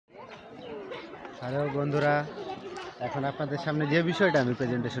Hello বন্ধুরা, এখন আপনাদের সামনে যে বিষয়টা আমি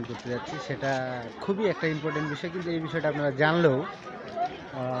প্রেজেন্টেশন করতে যাচ্ছি সেটা খুবই একটা ইম্পর্টেন্ট বিষয়, কিন্তু এই বিষয়টা আপনারা জানলেও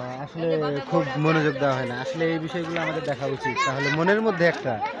আসলে খুব মনোযোগ দেওয়া হয় না। আসলে এই বিষয়গুলো আমাদের দেখা উচিত, তাহলে মনের মধ্যে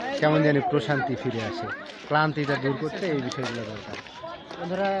একটা কেমন জানি প্রশান্তি ফিরে আসে। ক্লান্তিটা দূর করতে এই বিষয়গুলো দরকার।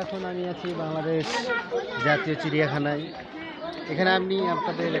 বন্ধুরা, এখন আমি আছি বাংলাদেশ জাতীয় চিড়িয়াখানায়। এখানে আমি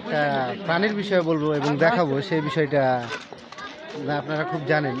আপনাদের একটা প্রাণীর বিষয়ে বলবো এবং দেখাবো সেই বিষয়টা আপনারা খুব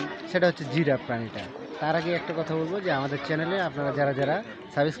জানেন, সেটা হচ্ছে জিরাফ প্রাণীটা। তার আগে একটা কথা বলবো যে আমাদের চ্যানেলে আপনারা যারা যারা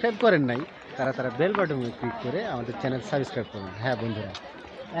সাবস্ক্রাইব করেন নাই তারা বেল বাটনে ক্লিক করে আমাদের চ্যানেল সাবস্ক্রাইব করুন। হ্যাঁ বন্ধুরা,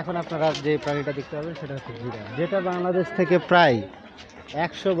 এখন আপনারা যে প্রাণীটা দেখতে পাবেন সেটা হচ্ছে জিরাফ, যেটা বাংলাদেশ থেকে প্রায়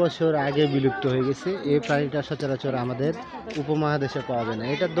 100 বছর আগে বিলুপ্ত হয়ে গেছে। এই প্রাণীটা সচরাচর আমাদের উপমহাদেশে পাওয়া যায় না।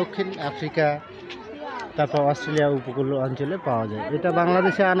 এটা দক্ষিণ আফ্রিকা, তারপর অস্ট্রেলিয়া উপকূল অঞ্চলে পাওয়া যায়। এটা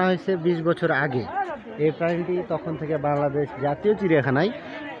বাংলাদেশে আনা হয়েছে 20 বছর আগে। এই প্রাণীটি তখন থেকে বাংলাদেশ জাতীয় চিড়িয়াখানায়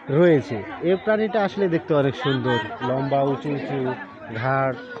রয়েছে। এই প্রাণীটা আসলে দেখতে অনেক সুন্দর, লম্বা, উঁচু উঁচু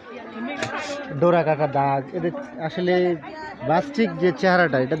ঘাড়, ডোরা কাটা দাগ। এদের আসলে বাস্তবিক যে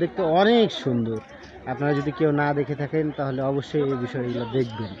চেহারাটা, এটা দেখতে অনেক সুন্দর। আপনারা যদি কেউ না দেখে থাকেন তাহলে অবশ্যই এই বিষয়গুলো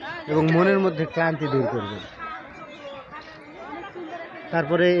দেখবেন এবং মনের মধ্যে ক্লান্তি দূর করবেন।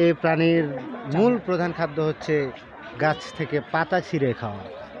 তারপরে এই প্রাণীর মূল প্রধান খাদ্য হচ্ছে গাছ থেকে পাতা ছিঁড়ে খাওয়া।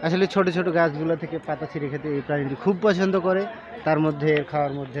 আসলে ছোট ছোট গাছগুলো থেকে পাতা ছিঁড়ে খেতে এই প্রাণীটি খুব পছন্দ করে। তার মধ্যে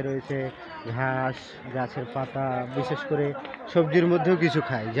খাওয়ার মধ্যে রয়েছে ঘাস, গাছের পাতা, বিশেষ করে সবজির মধ্যেও কিছু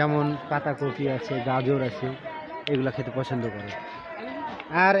খায়, যেমন পাতাকপি আছে, গাজর আছে, এগুলো খেতে পছন্দ করে।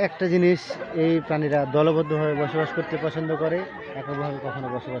 আর একটা জিনিস, এই প্রাণীরা দলবদ্ধভাবে বসবাস করতে পছন্দ করে, এককভাবে কখনো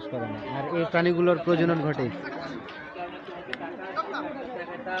বসবাস করে না। আর এই প্রাণীগুলোর প্রজনন ঘটে।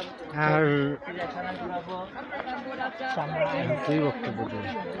 আর তুই বক্তব্য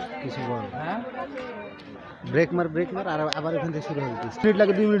কিছু বল। ব্রেক মার আর আবার এখান থেকে শুরু হয়ে গেছে। মিনিট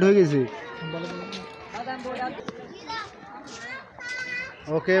লাগে, 2 মিনিট হয়ে গেছে।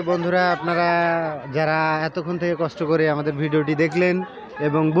 ওকে বন্ধুরা, আপনারা যারা এতক্ষণ থেকে কষ্ট করে আমাদের ভিডিওটি দেখলেন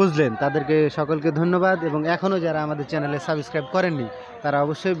এবং বুঝলেন তাদেরকে সকলকে ধন্যবাদ। এবং এখনও যারা আমাদের চ্যানেলে সাবস্ক্রাইব করেননি তারা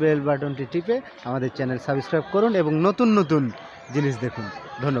অবশ্যই বেল বাটনটি টিপে আমাদের চ্যানেল সাবস্ক্রাইব করুন এবং নতুন নতুন জিনিস দেখুন।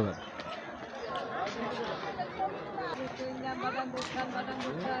 ধন্যবাদ।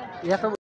 এত